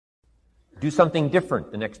Do something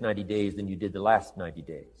different the next 90 days than you did the last 90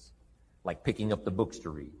 days, like picking up the books to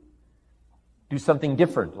read. Do something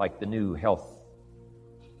different, like the new health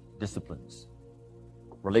disciplines,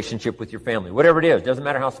 relationship with your family, whatever it is, doesn't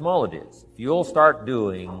matter how small it is. If you'll start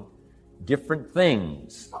doing different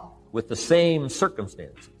things with the same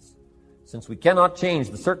circumstances, since we cannot change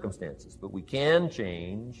the circumstances, but we can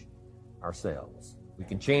change ourselves. We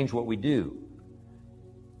can change what we do.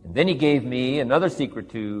 And then he gave me another secret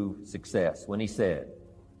to success when he said,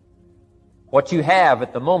 what you have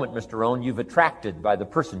at the moment, Mr. Rohn, you've attracted by the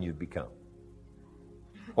person you've become.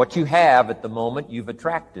 What you have at the moment, you've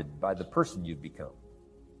attracted by the person you've become.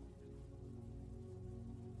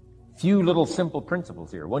 Few little simple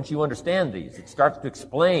principles here. Once you understand these, it starts to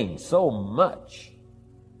explain so much.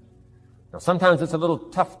 Now, sometimes it's a little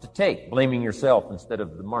tough to take, blaming yourself instead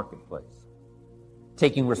of the marketplace.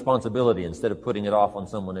 Taking responsibility instead of putting it off on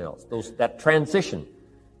someone else. That transition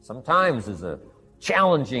sometimes is a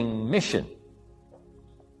challenging mission.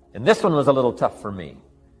 And this one was a little tough for me.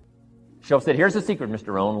 Shelf said, here's the secret,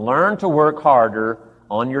 Mr. Rohn. Learn to work harder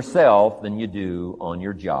on yourself than you do on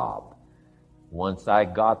your job. Once I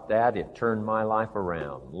got that, it turned my life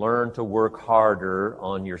around. Learn to work harder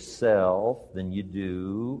on yourself than you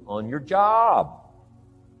do on your job.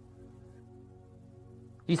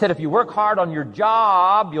 He said, if you work hard on your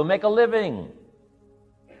job, you'll make a living.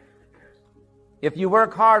 If you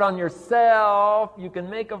work hard on yourself, you can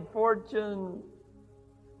make a fortune.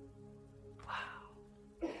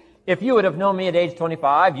 Wow. If you would have known me at age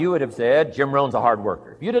 25, you would have said, Jim Rohn's a hard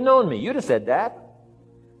worker. If you'd have known me, you'd have said that.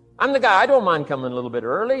 I'm the guy, I don't mind coming a little bit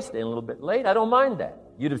early, staying a little bit late. I don't mind that.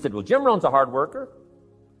 You'd have said, well, Jim Rohn's a hard worker.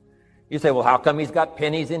 You say, well, how come he's got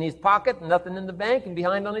pennies in his pocket and nothing in the bank and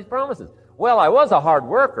behind on his promises? Well, I was a hard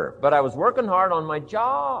worker, but I was working hard on my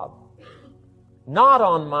job, not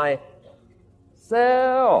on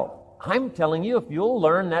myself. I'm telling you, if you'll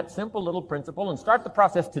learn that simple little principle and start the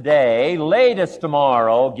process today, latest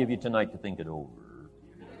tomorrow, I'll give you tonight to think it over.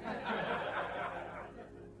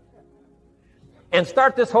 And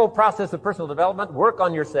start this whole process of personal development, work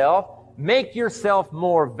on yourself, make yourself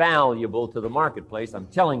more valuable to the marketplace. I'm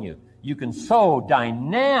telling you, you can so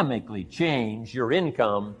dynamically change your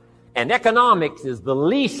income, and economics is the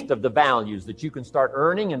least of the values that you can start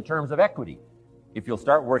earning in terms of equity if you'll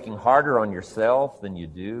start working harder on yourself than you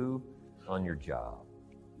do on your job.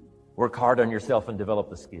 Work hard on yourself and develop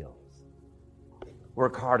the skills.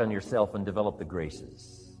 Work hard on yourself and develop the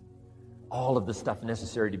graces. All of the stuff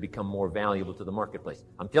necessary to become more valuable to the marketplace.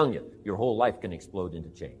 I'm telling you, your whole life can explode into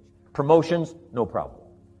change. Promotions, no problem.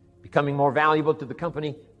 Becoming more valuable to the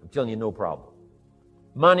company, I'm telling you, no problem.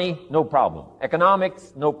 Money, no problem.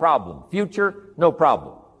 Economics, no problem. Future, no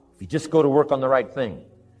problem. If you just go to work on the right thing.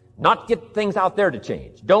 Not get things out there to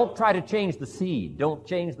change. Don't try to change the seed. Don't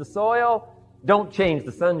change the soil. Don't change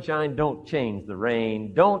the sunshine. Don't change the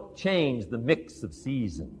rain. Don't change the mix of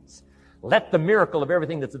seasons. Let the miracle of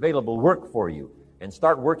everything that's available work for you, and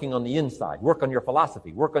start working on the inside. Work on your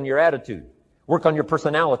philosophy. Work on your attitude. Work on your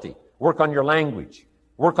personality. Work on your language.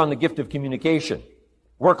 Work on the gift of communication.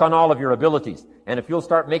 Work on all of your abilities. And if you'll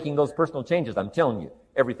start making those personal changes, I'm telling you,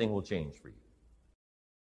 everything will change for you.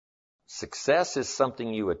 Success is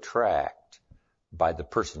something you attract by the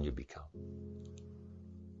person you become.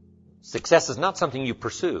 Success is not something you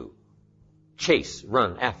pursue, chase,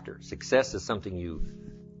 run after. Success is something you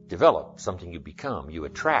develop, something you become. You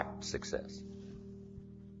attract success.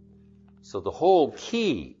 So the whole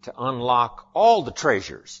key to unlock all the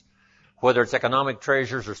treasures, whether it's economic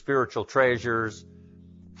treasures or spiritual treasures,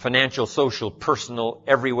 financial, social, personal,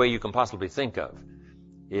 every way you can possibly think of,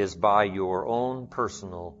 is by your own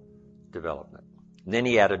personal development. And then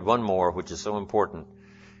he added one more, which is so important,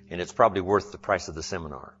 and it's probably worth the price of the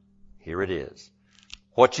seminar. Here it is.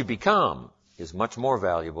 What you become is much more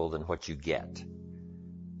valuable than what you get.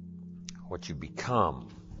 What you become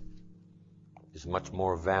is much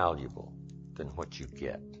more valuable than what you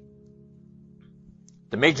get.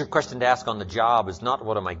 The major question to ask on the job is not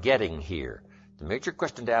what am I getting here. The major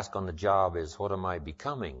question to ask on the job is what am I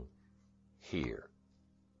becoming here?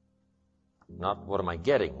 Not what am I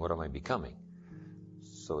getting, what am I becoming?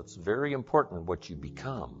 So it's very important what you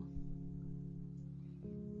become.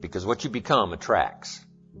 Because what you become attracts.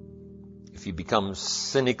 If you become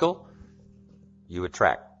cynical, you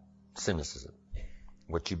attract cynicism.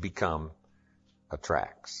 What you become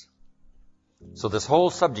attracts. So this whole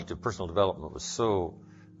subject of personal development was so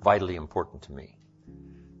vitally important to me.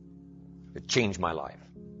 It changed my life.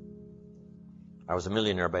 I was a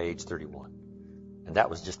millionaire by age 31. And that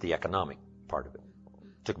was just the economic part of it.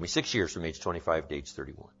 It took me 6 years from age 25 to age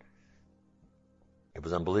 31. It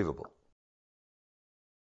was unbelievable.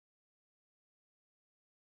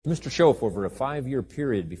 Mr. Schoaf, over a 5-year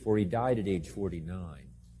period before he died at age 49,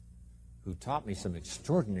 who taught me some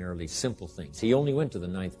extraordinarily simple things. He only went to the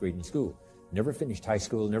 9th grade in school, never finished high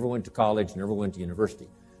school, never went to college, never went to university.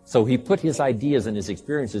 So he put his ideas and his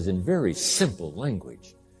experiences in very simple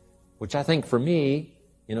language, which I think for me,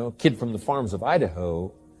 kid from the farms of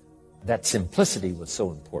Idaho, that simplicity was so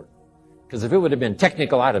important. Because if it would have been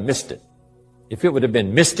technical, I'd have missed it. If it would have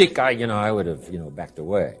been mystic, I would have, backed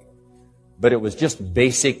away. But it was just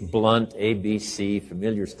basic, blunt, ABC,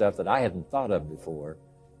 familiar stuff that I hadn't thought of before.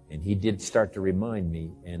 And he did start to remind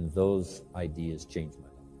me, and those ideas changed my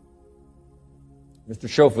life. Mr.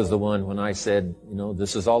 Schoaf was the one when I said,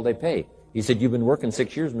 this is all they pay. He said, you've been working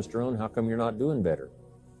 6 years, Mr. Rohn, how come you're not doing better?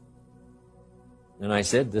 And I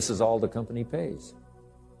said, this is all the company pays.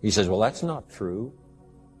 He says, well, that's not true.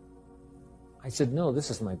 I said, no, this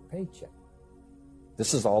is my paycheck.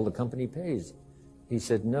 This is all the company pays. He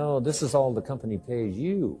said, no, this is all the company pays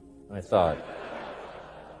you. I thought,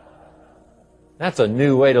 that's a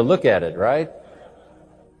new way to look at it, right?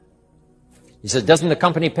 He said, doesn't the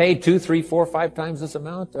company pay 2, 3, 4, 5 times this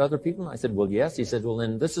amount to other people? I said, well, yes. He said, well,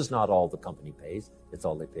 then this is not all the company pays. It's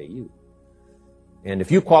all they pay you. And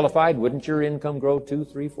if you qualified, wouldn't your income grow 2,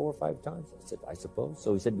 3, 4, 5 times? I said, I suppose.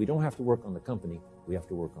 So he said, we don't have to work on the company. We have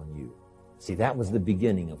to work on you. See, that was the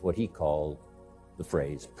beginning of what he called the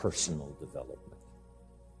phrase personal development.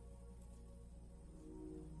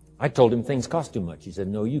 I told him things cost too much. He said,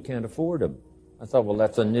 no, you can't afford them. I thought, well,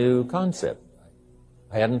 that's a new concept.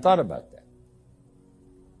 I hadn't thought about that.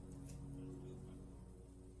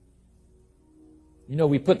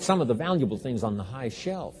 We put some of the valuable things on the high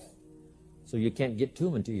shelf, so you can't get to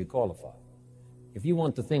them until you qualify. If you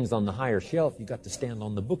want the things on the higher shelf, you've got to stand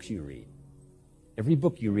on the books you read. Every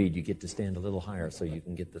book you read, you get to stand a little higher so you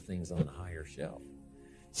can get the things on the higher shelf.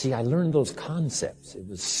 See, I learned those concepts. It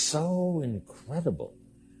was so incredible.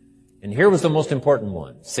 And here was the most important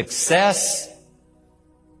one. Success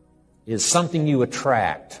is something you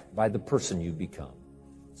attract by the person you become.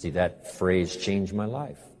 See, that phrase changed my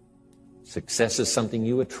life. Success is something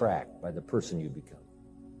you attract by the person you become.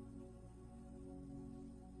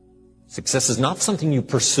 Success is not something you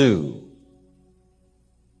pursue.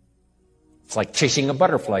 It's like chasing a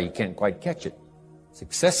butterfly. You can't quite catch it.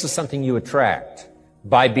 Success is something you attract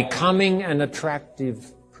by becoming an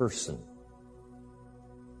attractive person.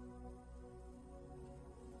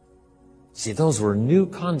 See, those were new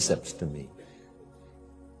concepts to me.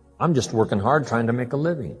 I'm just working hard trying to make a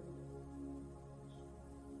living.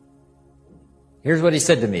 Here's what he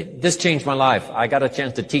said to me. This changed my life. I got a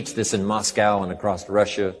chance to teach this in Moscow and across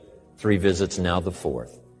Russia. 3 visits, now the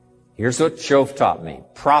 4th. Here's what Schoaf taught me.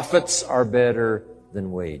 Profits are better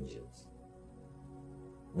than wages.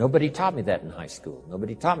 Nobody taught me that in high school.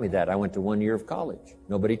 Nobody taught me that. I went to 1 year of college.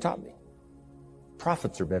 Nobody taught me.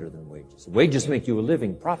 Profits are better than wages. Wages make you a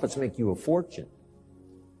living. Profits make you a fortune.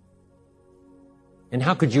 And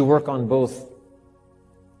how could you work on both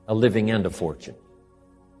a living and a fortune?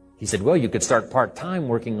 He said, well, you could start part-time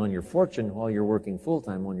working on your fortune while you're working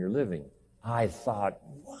full-time on your living. I thought,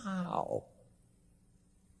 wow.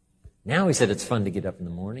 Now, he said, it's fun to get up in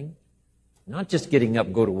the morning. Not just getting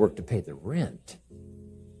up, go to work to pay the rent,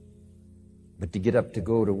 but to get up to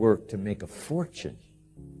go to work to make a fortune.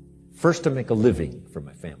 First, to make a living for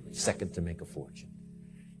my family. Second, to make a fortune.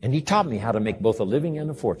 And he taught me how to make both a living and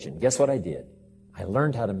a fortune. Guess what I did? I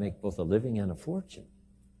learned how to make both a living and a fortune.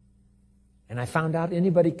 And I found out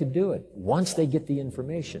anybody could do it once they get the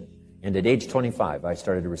information. And at age 25, I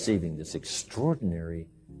started receiving this extraordinary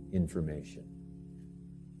information.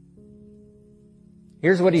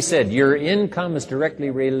 Here's what he said. Your income is directly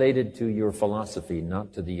related to your philosophy,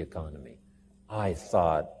 not to the economy. I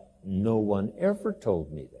thought, no one ever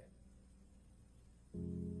told me that.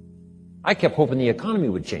 I kept hoping the economy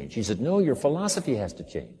would change. He said, no, your philosophy has to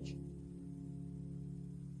change.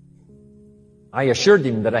 I assured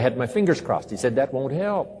him that I had my fingers crossed. He said, that won't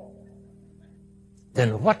help.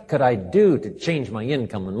 Then what could I do to change my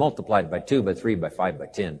income and multiply it by 2, by 3, by 5, by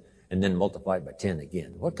 10, and then multiply it by 10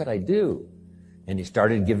 again? What could I do? And he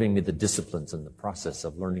started giving me the disciplines and the process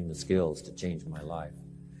of learning the skills to change my life.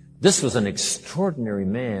 This was an extraordinary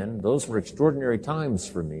man. Those were extraordinary times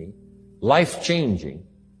for me, life-changing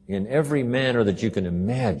in every manner that you can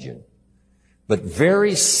imagine, but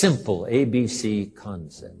very simple ABC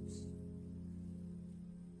concepts.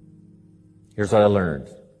 Here's what I learned.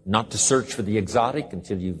 Not to search for the exotic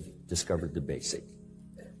until you've discovered the basic.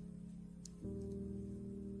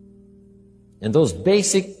 And those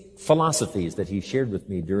basic philosophies that he shared with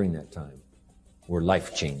me during that time were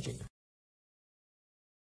life-changing.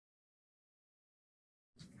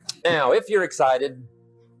 Now, if you're excited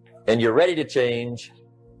and you're ready to change,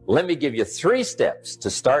 Let me give you 3 steps to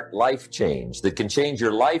start life change that can change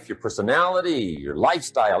your life, your personality, your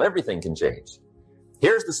lifestyle. Everything can change.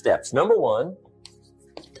 Here's the steps. Number 1,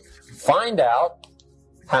 find out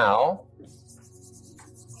how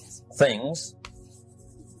things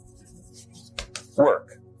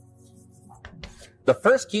work. The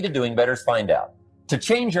first key to doing better is find out. To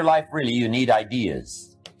change your life, really, you need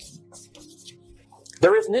ideas.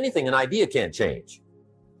 There isn't anything an idea can't change.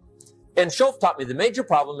 And Schoaf taught me the major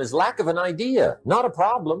problem is lack of an idea, not a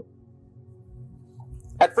problem.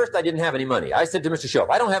 At first, I didn't have any money. I said to Mr. Schoaf,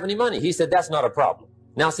 I don't have any money. He said, that's not a problem.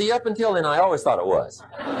 Now, see, up until then, I always thought it was.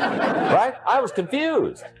 Right? I was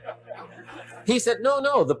confused. He said,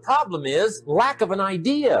 no, the problem is lack of an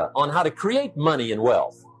idea on how to create money and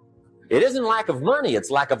wealth. It isn't lack of money,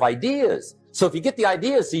 it's lack of ideas. So if you get the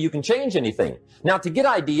ideas, see, you can change anything. Now, to get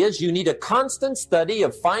ideas, you need a constant study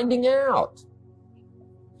of finding out.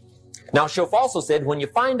 Now, Schoaf also said, when you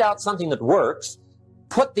find out something that works,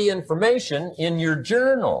 put the information in your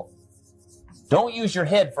journal. Don't use your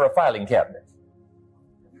head for a filing cabinet.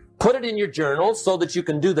 Put it in your journal so that you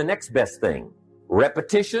can do the next best thing.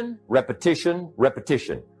 Repetition, repetition,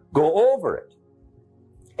 repetition. Go over it.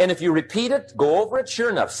 And if you repeat it, go over it, sure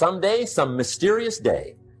enough, someday, some mysterious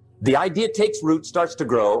day, the idea takes root, starts to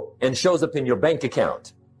grow, and shows up in your bank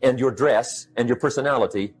account, and your dress, and your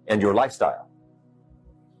personality, and your lifestyle.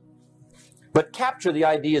 But capture the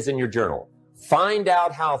ideas in your journal. Find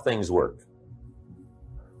out how things work.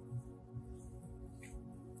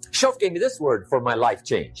 Schoaf gave me this word for my life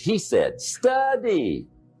change. He said, study.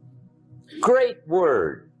 Great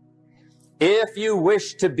word. If you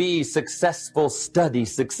wish to be successful, study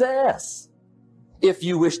success. If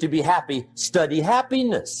you wish to be happy, study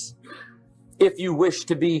happiness. If you wish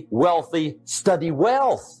to be wealthy, study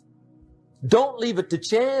wealth. Don't leave it to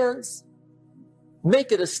chance.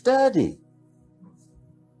 Make it a study.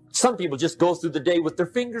 Some people just go through the day with their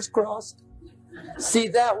fingers crossed. See,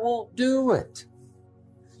 that won't do it.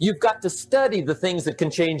 You've got to study the things that can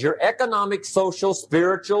change your economic, social,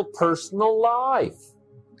 spiritual, personal life.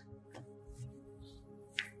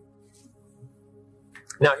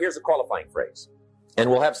 Now, here's a qualifying phrase. And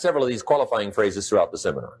we'll have several of these qualifying phrases throughout the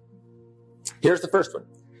seminar. Here's the first one.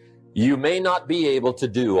 You may not be able to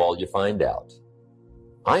do all you find out.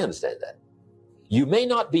 I understand that. You may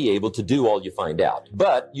not be able to do all you find out,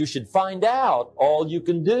 but you should find out all you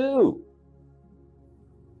can do.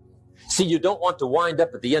 See, you don't want to wind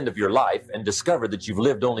up at the end of your life and discover that you've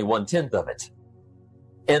lived only 1/10 of it.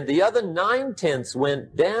 And the other 9/10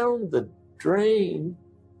 went down the drain.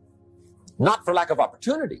 Not for lack of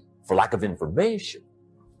opportunity, for lack of information.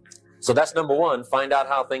 So that's number 1, find out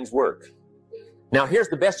how things work. Now here's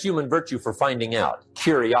the best human virtue for finding out,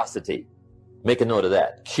 curiosity. Make a note of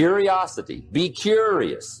that. Curiosity. Be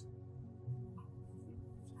curious.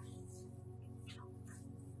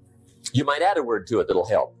 You might add a word to it that'll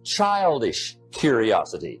help. Childish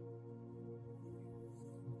curiosity.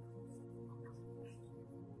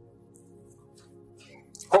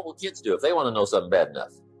 What will kids do if they want to know something bad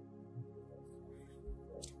enough?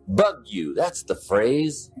 Bug you. That's the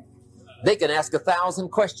phrase. They can ask 1,000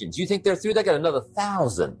 questions. You think they're through? They got another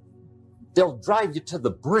 1,000. They'll drive you to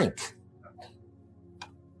the brink.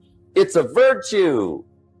 It's a virtue.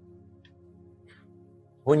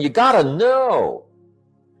 When you gotta know,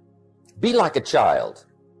 be like a child.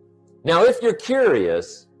 Now, if you're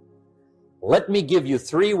curious, let me give you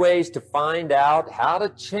 3 ways to find out how to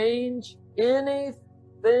change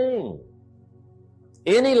anything.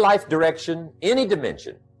 Any life direction, any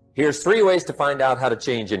dimension. Here's 3 ways to find out how to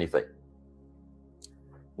change anything.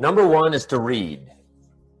 Number 1 is to read.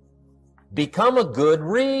 Become a good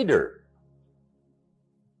reader.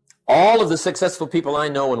 All of the successful people I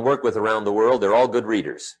know and work with around the world, they're all good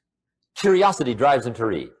readers. Curiosity drives them to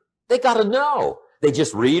read. They got to know. They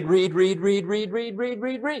just read.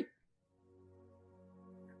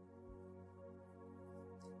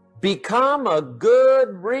 Become a good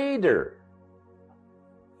reader.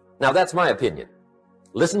 Now, that's my opinion.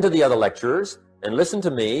 Listen to the other lecturers and listen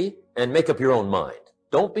to me and make up your own mind.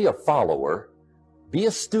 Don't be a follower. Be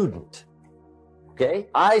a student. Okay?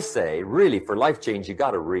 I say, really, for life change, you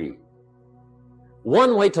got to read.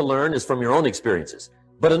 One way to learn is from your own experiences,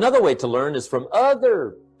 but another way to learn is from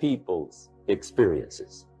other people's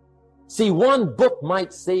experiences. See, one book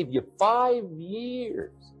might save you 5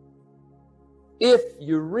 years if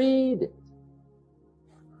you read it.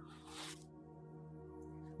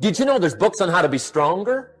 Did you know there's books on how to be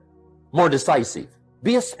stronger, more decisive,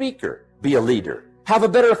 be a speaker, be a leader, have a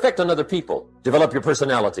better effect on other people, develop your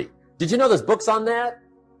personality? Did you know there's books on that?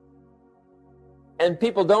 And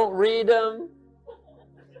people don't read them?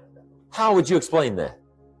 How would you explain that?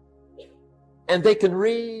 and they can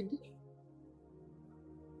read.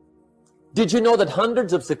 Did you know that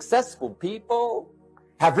hundreds of successful people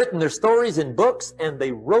have written their stories in books and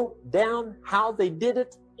they wrote down how they did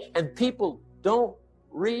it and people don't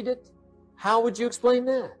read it? How would you explain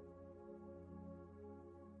that?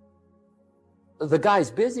 The guy's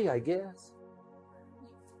busy, I guess.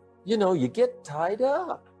 You know, you get tied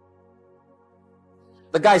up.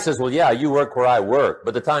 The guy says, well, yeah, you work where I work,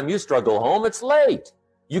 but the time you struggle home, it's late.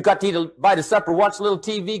 You got to eat a bite of supper, watch a little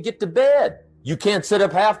TV, get to bed. You can't sit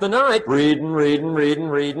up half the night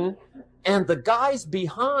reading. And the guy's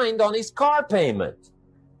behind on his car payment.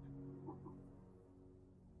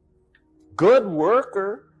 Good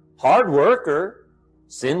worker, hard worker,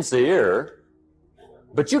 sincere.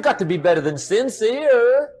 But you got to be better than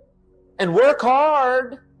sincere and work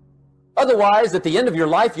hard. Otherwise, at the end of your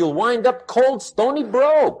life, you'll wind up cold, stony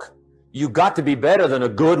broke. You got to be better than a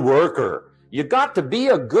good worker. You got to be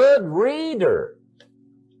a good reader.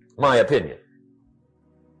 My opinion.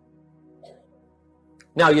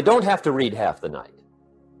 Now, you don't have to read half the night.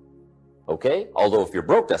 Okay? Although if you're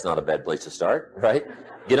broke, that's not a bad place to start, right?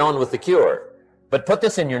 Get on with the cure. But put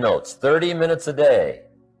this in your notes, 30 minutes a day.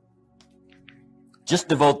 Just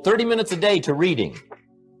devote 30 minutes a day to reading.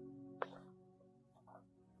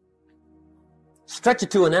 Stretch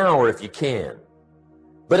it to an hour if you can.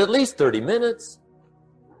 But at least 30 minutes.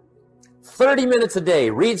 30 minutes a day.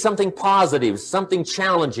 Read something positive, something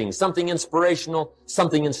challenging, something inspirational,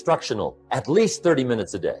 something instructional. At least 30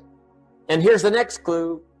 minutes a day. And here's the next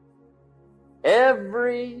clue.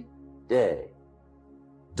 Every day.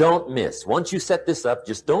 Don't miss. Once you set this up,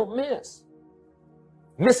 just don't miss.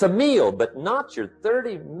 Miss a meal, but not your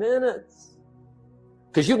 30 minutes.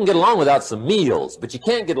 Because you can get along without some meals, but you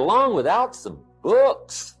can't get along without some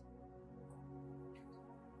books.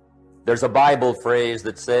 There's a Bible phrase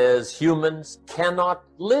that says humans cannot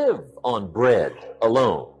live on bread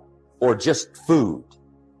alone or just food.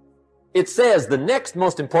 It says the next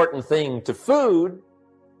most important thing to food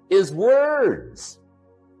is words.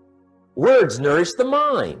 Words nourish the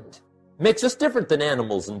mind, makes us different than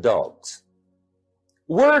animals and dogs.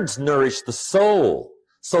 Words nourish the soul.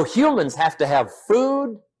 So humans have to have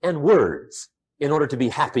food and words in order to be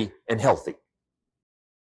happy and healthy.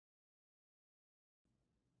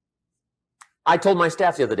 I told my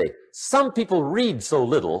staff the other day, some people read so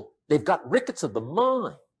little, they've got rickets of the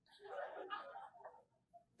mind.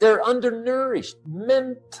 They're undernourished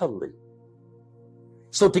mentally.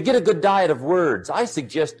 So to get a good diet of words, I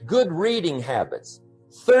suggest good reading habits,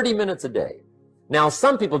 30 minutes a day. Now,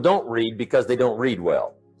 some people don't read because they don't read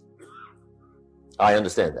well. I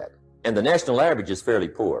understand that. And the national average is fairly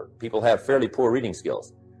poor. People have fairly poor reading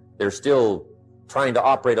skills. They're still trying to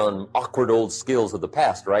operate on awkward old skills of the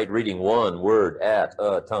past, right? Reading one word at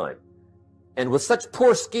a time. And with such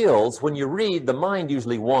poor skills, when you read, the mind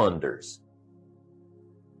usually wanders.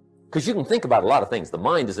 Because you can think about a lot of things. The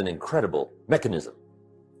mind is an incredible mechanism.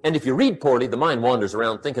 And if you read poorly, the mind wanders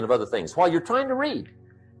around thinking of other things while you're trying to read.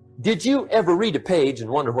 Did you ever read a page and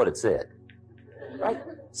wonder what it said? Right?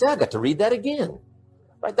 Say, I got to read that again.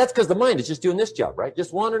 Right? That's because the mind is just doing this job, right?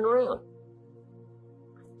 Just wandering around.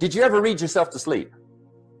 Did you ever read yourself to sleep?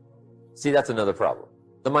 See, that's another problem.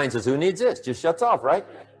 The mind says, who needs this? Just shuts off, right?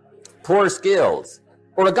 Poor skills.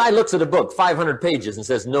 Or a guy looks at a book, 500 pages, and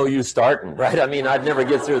says, no use starting, right? I mean, I'd never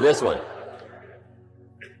get through this one.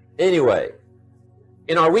 Anyway,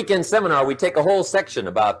 in our weekend seminar, we take a whole section,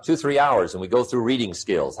 about 2-3 hours, and we go through reading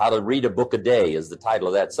skills. How to read a book a day is the title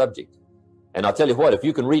of that subject. And I'll tell you what, if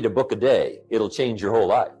you can read a book a day, it'll change your whole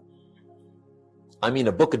life. I mean,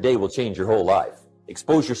 a book a day will change your whole life.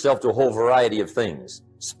 Expose yourself to a whole variety of things.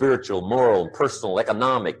 Spiritual, moral, personal,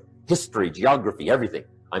 economic, history, geography, everything.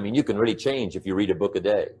 I mean, you can really change if you read a book a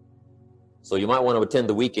day. So you might want to attend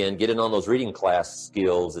the weekend, get in on those reading class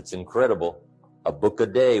skills. It's incredible. A book a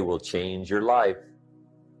day will change your life.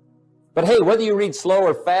 But hey, whether you read slow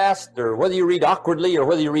or fast, or whether you read awkwardly or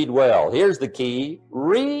whether you read well, here's the key.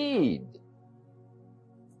 Read.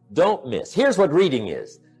 Don't miss. Here's what reading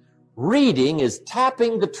is. Reading is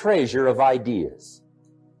tapping the treasure of ideas.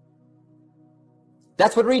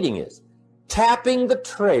 That's what reading is. Tapping the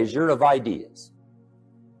treasure of ideas.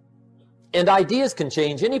 And ideas can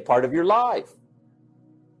change any part of your life.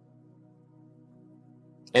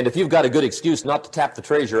 And if you've got a good excuse not to tap the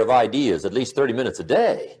treasure of ideas at least 30 minutes a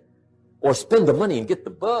day, or spend the money and get the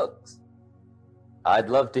books, I'd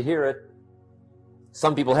love to hear it.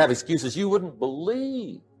 Some people have excuses you wouldn't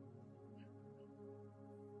believe.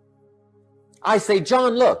 I say,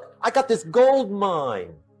 John, look, I got this gold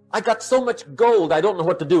mine. I got so much gold, I don't know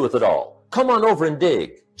what to do with it all. Come on over and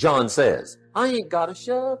dig. John says, I ain't got a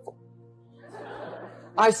shovel.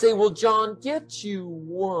 I say, well, John, get you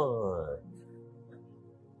one.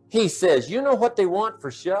 He says, you know what they want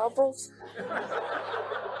for shovels?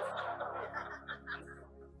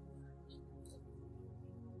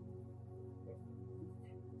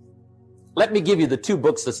 Let me give you the 2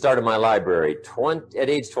 books that started my library at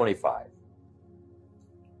age 25.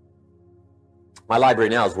 My library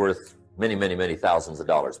now is worth many, many, many thousands of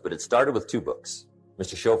dollars, but it started with 2 books.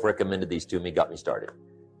 Mr. Schoaf recommended these to me, got me started.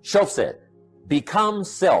 Schoaf said, become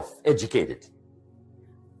self-educated.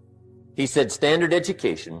 He said, standard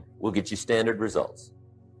education will get you standard results.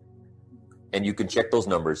 And you can check those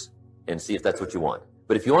numbers and see if that's what you want.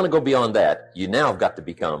 But if you want to go beyond that, you now have got to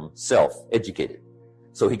become self-educated.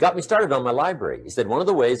 So he got me started on my library. He said, one of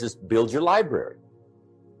the ways is build your library.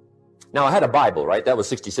 Now, I had a Bible, right? That was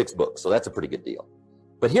 66 books, so that's a pretty good deal.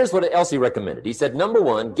 But here's what else he recommended. He said, number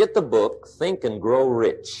 1, get the book, Think and Grow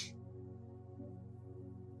Rich,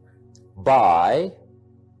 by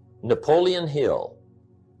Napoleon Hill.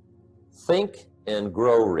 Think and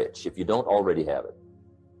Grow Rich, if you don't already have it.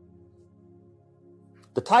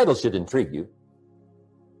 The title should intrigue you.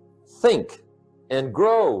 Think and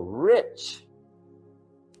Grow Rich.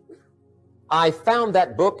 I found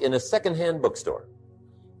that book in a secondhand bookstore.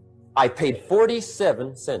 I paid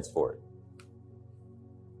 47 cents for it.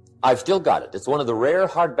 I've still got it. It's one of the rare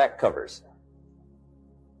hardback covers.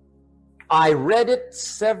 I read it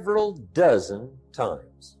several dozen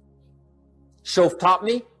times. Schoaf taught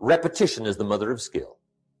me repetition is the mother of skill.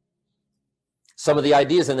 Some of the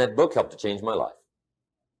ideas in that book helped to change my life.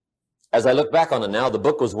 As I look back on it now, the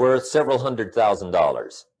book was worth several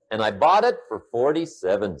 $100,000, and I bought it for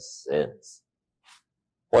 47 cents.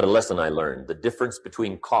 What a lesson I learned, the difference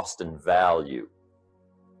between cost and value.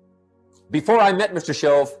 Before I met Mr.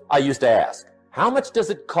 Schoaf, I used to ask, how much does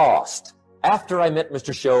it cost? After I met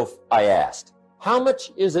Mr. Schoaf, I asked, how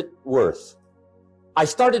much is it worth? I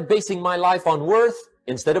started basing my life on worth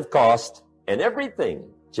instead of cost, and everything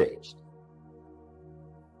changed.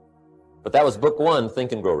 But that was book 1,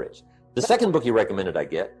 Think and Grow Rich. The second book he recommended I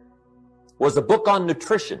get was a book on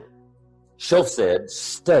nutrition. Schoaf said,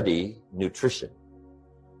 study nutrition.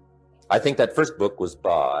 I think that first book was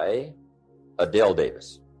by Adele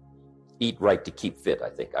Davis. Eat Right to Keep Fit, I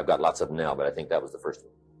think. I've got lots of them now, but I think that was the first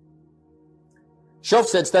one. Schoaf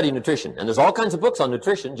said study nutrition, and there's all kinds of books on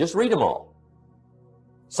nutrition. Just read them all.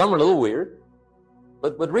 Some are a little weird,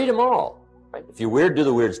 but read them all. Right? If you're weird, do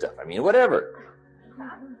the weird stuff. I mean, whatever.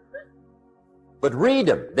 But read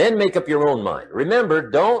them, then make up your own mind. Remember,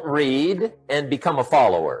 don't read and become a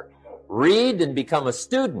follower. Read and become a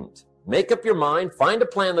student. Make up your mind, find a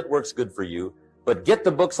plan that works good for you, but get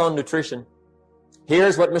the books on nutrition.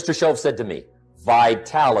 Here's what Mr. Schoaf said to me.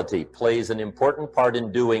 Vitality plays an important part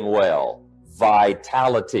in doing well.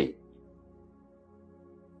 Vitality.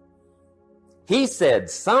 He said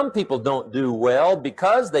some people don't do well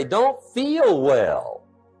because they don't feel well.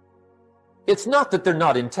 It's not that they're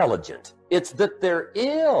not intelligent. It's that they're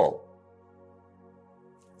ill.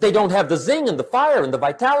 They don't have the zing and the fire and the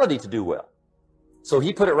vitality to do well. So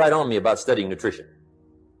he put it right on me about studying nutrition.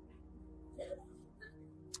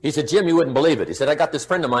 He said, Jim, you wouldn't believe it. He said, I got this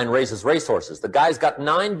friend of mine raises racehorses. The guy's got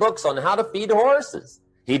 9 books on how to feed horses.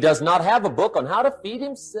 He does not have a book on how to feed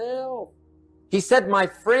himself. He said, my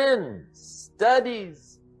friend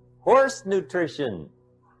studies horse nutrition.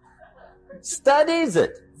 Studies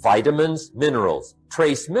it. Vitamins, minerals,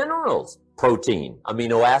 trace minerals, protein,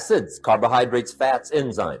 amino acids, carbohydrates, fats,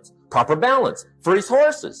 enzymes, proper balance for his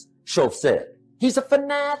horses. Schoaf said, he's a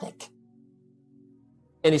fanatic.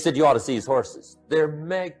 And he said, you ought to see his horses. They're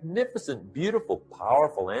magnificent, beautiful,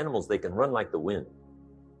 powerful animals. They can run like the wind.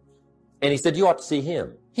 And he said, you ought to see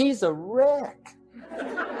him. He's a wreck.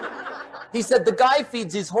 He said, the guy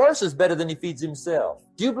feeds his horses better than he feeds himself.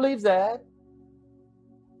 Do you believe that?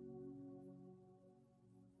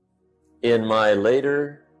 In my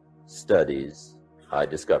later studies, I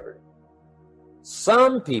discovered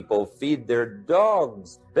some people feed their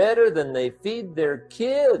dogs better than they feed their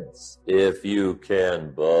kids, if you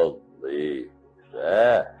can believe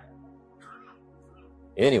that.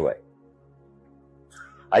 Anyway,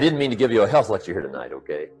 I didn't mean to give you a health lecture here tonight,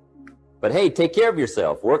 okay? But hey, take care of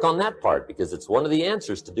yourself. Work on that part because it's one of the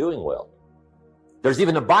answers to doing well. There's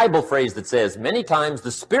even a Bible phrase that says, many times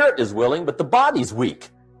the spirit is willing, but the body's weak.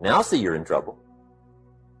 Now see you're in trouble.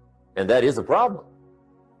 And that is a problem.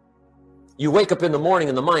 You wake up in the morning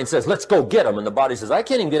and the mind says, let's go get them. And the body says, I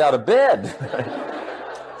can't even get out of bed.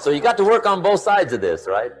 So you got to work on both sides of this,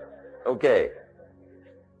 right? Okay.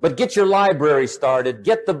 But get your library started.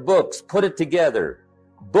 Get the books. Put it together.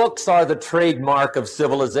 Books are the trademark of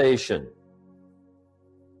civilization.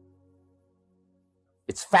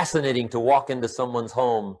 It's fascinating to walk into someone's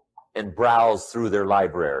home and browse through their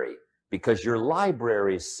library, because your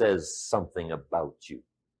library says something about you.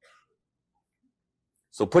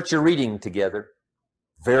 So put your reading together.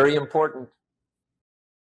 Very important.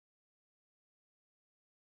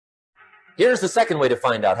 Here's the second way to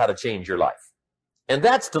find out how to change your life, and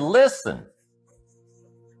that's to listen.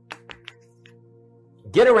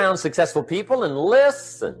 Get around successful people and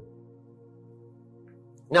listen.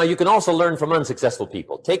 Now, you can also learn from unsuccessful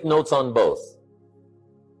people. Take notes on both,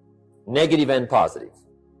 negative and positive.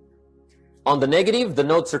 On the negative, the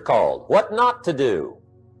notes are called what not to do.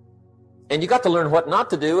 And you got to learn what not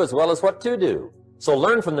to do as well as what to do. So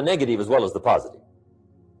learn from the negative as well as the positive.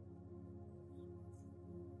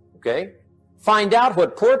 Okay? Find out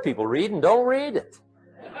what poor people read and don't read it.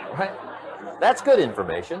 Right? That's good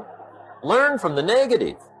information. Learn from the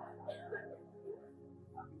negative.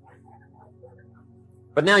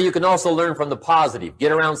 But now you can also learn from the positive.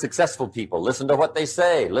 Get around successful people. Listen to what they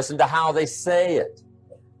say. Listen to how they say it.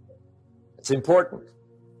 It's important.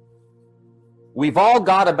 We've all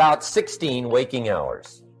got about 16 waking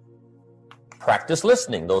hours. Practice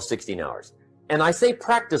listening those 16 hours. And I say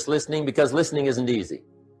practice listening because listening isn't easy.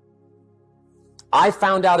 I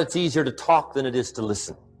found out it's easier to talk than it is to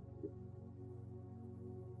listen.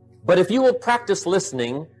 But if you will practice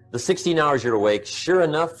listening the 16 hours you're awake, sure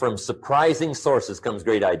enough, from surprising sources comes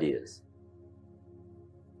great ideas.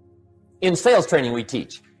 In sales training we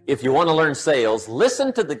teach, if you want to learn sales,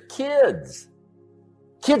 listen to the kids.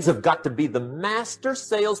 Kids have got to be the master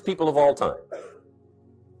salespeople of all time.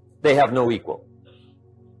 They have no equal.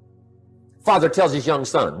 Father tells his young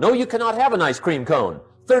son, no, you cannot have an ice cream cone.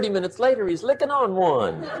 30 minutes later, he's licking on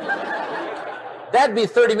one. That'd be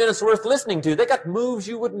 30 minutes worth listening to. They got moves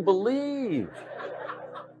you wouldn't believe.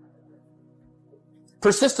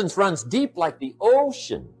 Persistence runs deep like the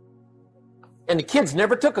ocean. And the kids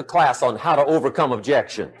never took a class on how to overcome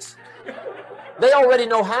objections. They already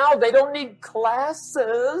know how. They don't need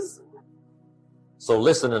classes. So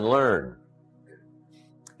listen and learn.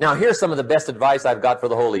 Now, here's some of the best advice I've got for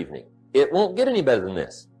the whole evening. It won't get any better than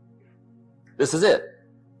this. This is it.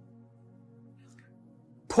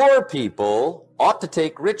 Poor people ought to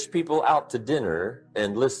take rich people out to dinner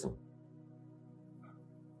and listen.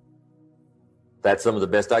 That's some of the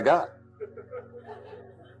best I got.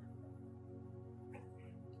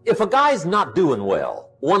 If a guy's not doing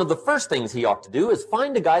well, one of the first things he ought to do is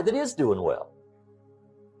find a guy that is doing well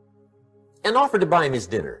and offer to buy him his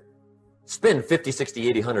dinner. Spend $50,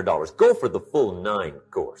 $60, $80, $100. Go for the full 9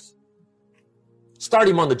 course. Start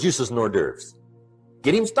him on the juices and hors d'oeuvres.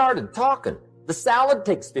 Get him started talking. The salad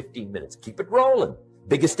takes 15 minutes. Keep it rolling.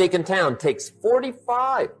 Biggest steak in town takes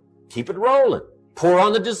 45. Keep it rolling. Pour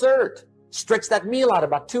on the dessert. Stretch that meal out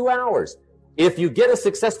about 2 hours. If you get a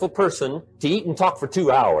successful person to eat and talk for 2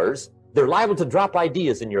 hours, they're liable to drop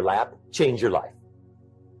ideas in your lap, change your life.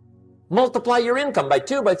 Multiply your income by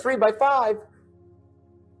 2, by 3, by 5.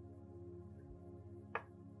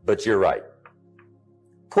 But you're right.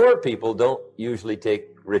 Poor people don't usually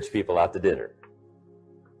take rich people out to dinner.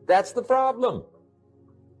 That's the problem.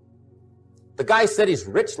 The guy said he's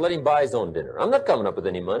rich, let him buy his own dinner. I'm not coming up with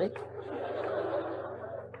any money.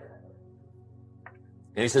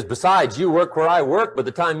 And he says, besides, you work where I work. By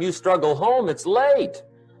the time you struggle home, it's late.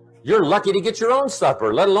 You're lucky to get your own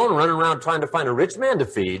supper, let alone running around trying to find a rich man to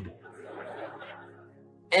feed.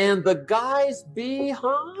 And the guy's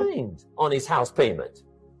behind on his house payment.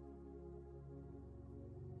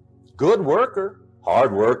 Good worker,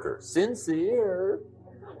 hard worker, sincere.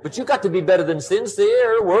 But you got to be better than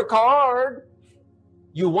sincere. Work hard.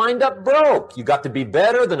 You wind up broke. You got to be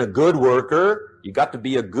better than a good worker. You got to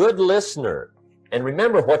be a good listener. And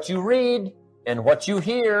remember, what you read and what you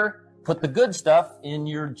hear, put the good stuff in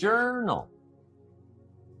your journal.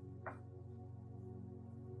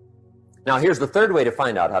 Now, here's the third way to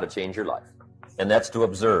find out how to change your life, and that's to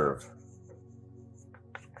observe.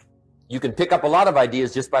 You can pick up a lot of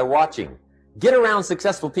ideas just by watching. Get around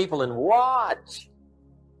successful people and watch.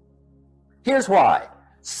 Here's why.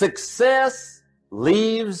 Success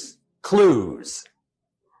leaves clues.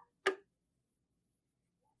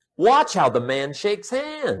 Watch how the man shakes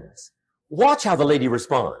hands. Watch how the lady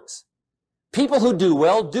responds. People who do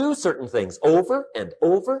well do certain things over and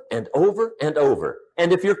over and over and over.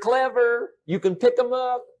 And if you're clever, you can pick them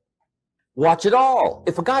up. Watch it all.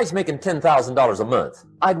 If a guy's making $10,000 a month,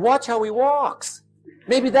 I'd watch how he walks.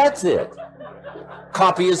 Maybe that's it.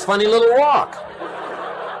 Copy his funny little walk.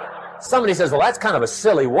 Somebody says, well, that's kind of a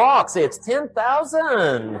silly walk. Say, it's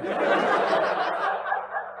 10,000.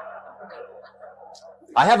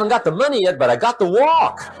 I haven't got the money yet, but I got the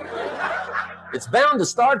walk. It's bound to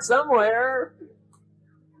start somewhere.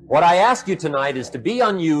 What I ask you tonight is to be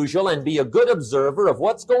unusual and be a good observer of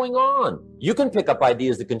what's going on. You can pick up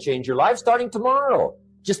ideas that can change your life starting tomorrow.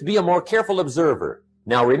 Just be a more careful observer.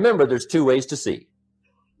 Now remember, there's two ways to see.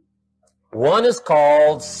 One is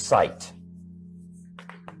called sight.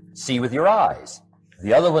 See with your eyes.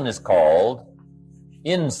 The other one is called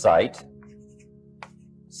insight.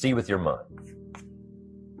 See with your mind.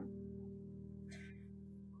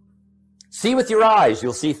 See with your eyes,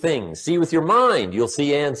 you'll see things. See with your mind, you'll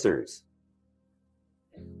see answers.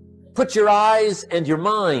 Put your eyes and your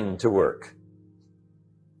mind to work.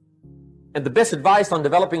 And the best advice on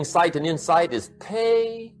developing sight and insight is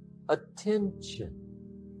pay attention.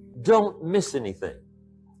 Don't miss anything.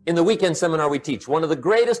 In the weekend seminar we teach, one of the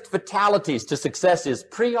greatest fatalities to success is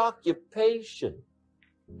preoccupation,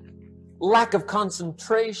 lack of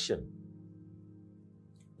concentration.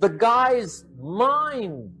 The guy's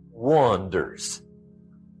mind wanders.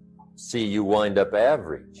 See, you wind up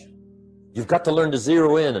average. You've got to learn to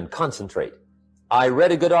zero in and concentrate. I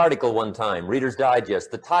read a good article one time, Reader's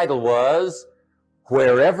Digest. The title was,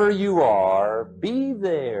 "Wherever you are, be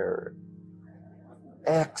there."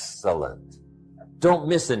 Excellent. Don't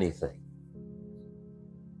miss anything.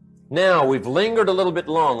 Now, we've lingered a little bit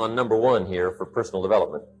long on number one here for personal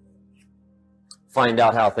development. Find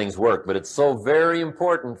out how things work, but it's so very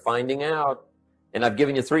important finding out. And I've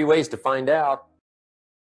given you 3 ways to find out.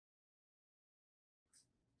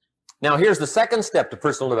 Now, here's the second step to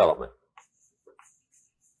personal development.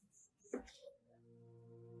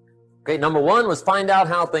 Okay, number 1 was find out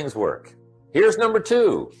how things work. Here's number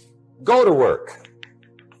 2, go to work.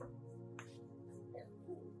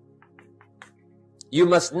 You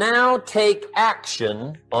must now take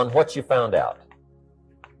action on what you found out.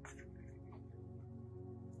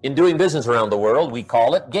 In doing business around the world, we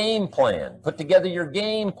call it game plan. Put together your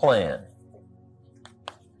game plan.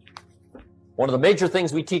 One of the major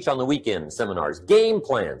things we teach on the weekend seminars, game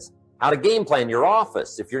plans. How to game plan your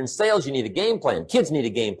office. If you're in sales, you need a game plan. Kids need a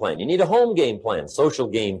game plan. You need a home game plan, social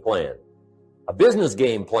game plan, a business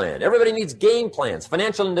game plan. Everybody needs game plans.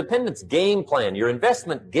 Financial independence, game plan. Your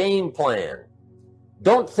investment, game plan.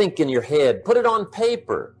 Don't think in your head. Put it on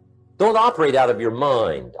paper. Don't operate out of your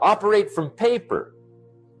mind. Operate from paper.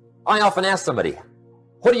 I often ask somebody,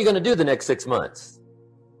 what are you going to do the next 6 months?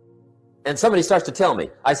 And somebody starts to tell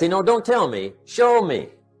me. I say, no, don't tell me. Show me.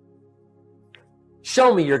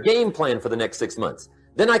 Show me your game plan for the next 6 months.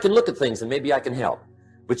 Then I can look at things and maybe I can help.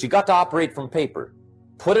 But you got to operate from paper.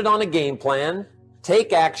 Put it on a game plan.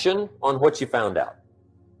 Take action on what you found out.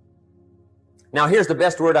 Now here's the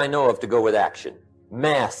best word I know of to go with action.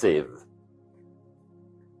 Massive.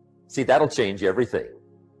 See, that'll change everything.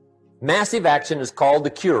 Massive action is called the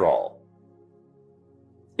cure-all.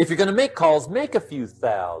 If you're going to make calls, make a few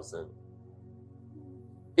thousand.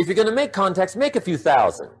 If you're going to make contacts, make a few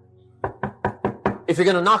thousand. If you're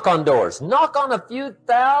going to knock on doors, knock on a few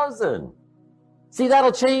thousand. See,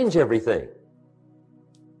 that'll change everything.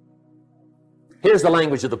 Here's the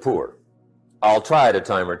language of the poor. I'll try it a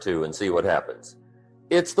time or two and see what happens.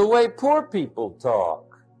 It's the way poor people talk.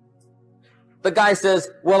 The guy says,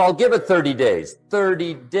 well, I'll give it 30 days.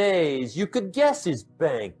 30 days. You could guess his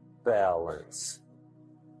bank balance.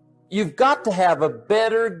 You've got to have a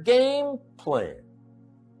better game plan.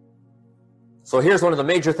 So here's one of the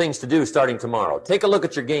major things to do starting tomorrow. Take a look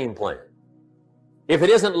at your game plan. If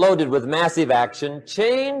it isn't loaded with massive action,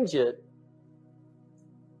 change it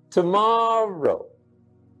tomorrow.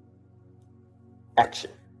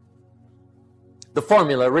 Action. The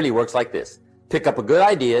formula really works like this. Pick up a good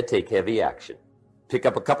idea, take heavy action. Pick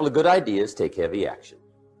up a couple of good ideas, take heavy action.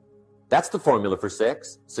 That's the formula for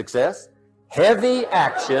success. Heavy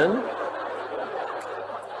action.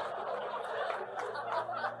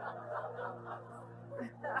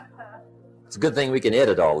 It's a good thing we can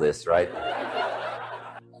edit all this, right?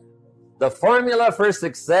 The formula for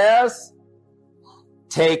success,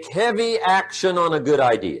 take heavy action on a good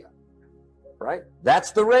idea, right?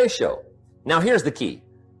 That's the ratio. Now here's the key.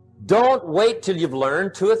 Don't wait till you've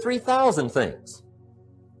learned 2,000 or 3,000 things.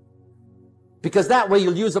 Because that way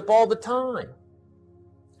you'll use up all the time.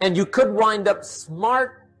 And you could wind up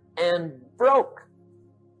smart and broke.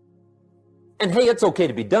 And hey, it's okay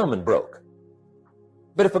to be dumb and broke.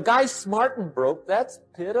 But if a guy's smart and broke, that's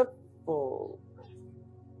pitiful.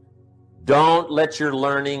 Don't let your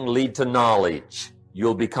learning lead to knowledge.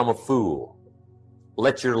 You'll become a fool.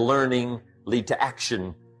 Let your learning lead to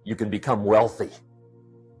action. You can become wealthy.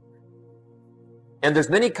 And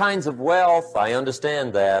there's many kinds of wealth. I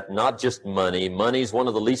understand that. Not just money. Money's one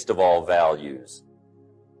of the least of all values.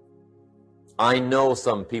 I know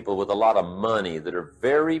some people with a lot of money that are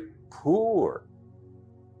very poor.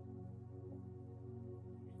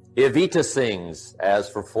 Evita sings, as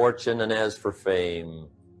for fortune and as for fame,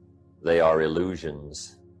 they are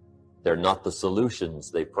illusions. They're not the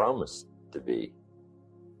solutions they promise to be.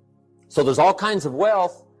 So there's all kinds of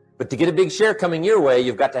wealth, but to get a big share coming your way,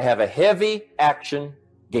 you've got to have a heavy action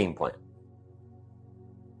game plan.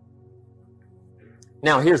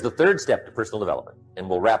 Now, here's the third step to personal development, and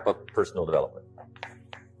we'll wrap up personal development.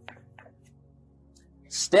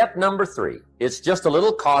 Step number 3, it's just a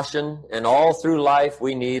little caution, and all through life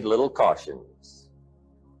we need little cautions.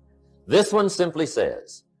 This one simply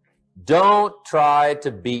says, don't try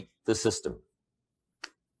to beat the system.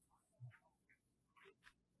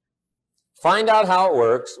 Find out how it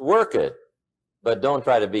works, work it, but don't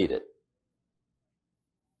try to beat it.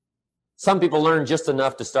 Some people learn just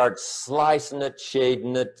enough to start slicing it,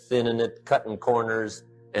 shading it, thinning it, cutting corners,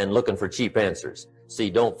 and looking for cheap answers. See,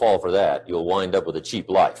 don't fall for that. You'll wind up with a cheap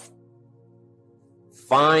life.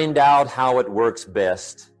 Find out how it works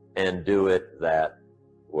best and do it that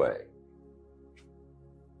way.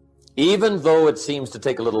 Even though it seems to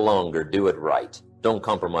take a little longer, do it right. Don't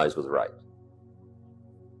compromise with right.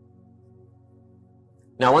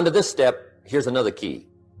 Now, under this step, here's another key.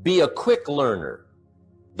 Be a quick learner.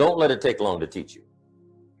 Don't let it take long to teach you.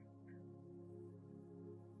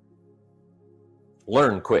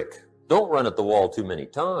 Learn quick. Don't run at the wall too many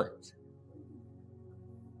times.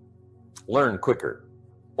 Learn quicker.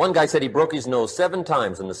 One guy said he broke his nose 7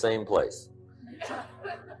 times in the same place.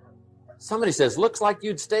 Somebody says, looks like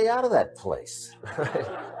you'd stay out of that place.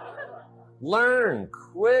 Learn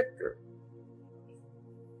quicker.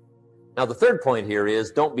 Now, the third point here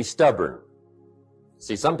is don't be stubborn.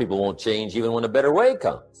 See, some people won't change even when a better way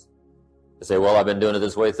comes. They say, well, I've been doing it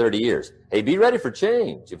this way 30 years. Hey, be ready for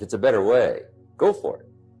change. If it's a better way, go for it.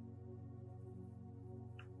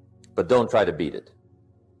 But don't try to beat it.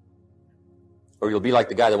 Or you'll be like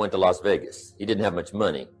the guy that went to Las Vegas. He didn't have much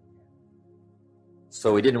money,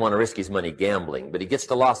 so he didn't want to risk his money gambling. But he gets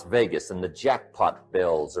to Las Vegas, and the jackpot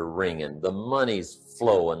bells are ringing, the money's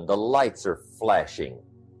flowing, the lights are flashing,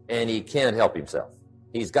 and he can't help himself.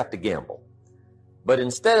 He's got to gamble. But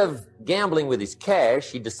instead of gambling with his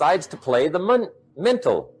cash, he decides to play the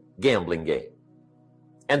mental gambling game.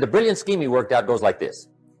 And the brilliant scheme he worked out goes like this.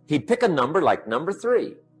 He'd pick a number like number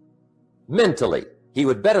 3. Mentally, he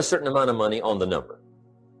would bet a certain amount of money on the number.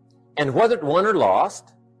 And whether it won or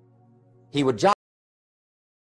lost, he would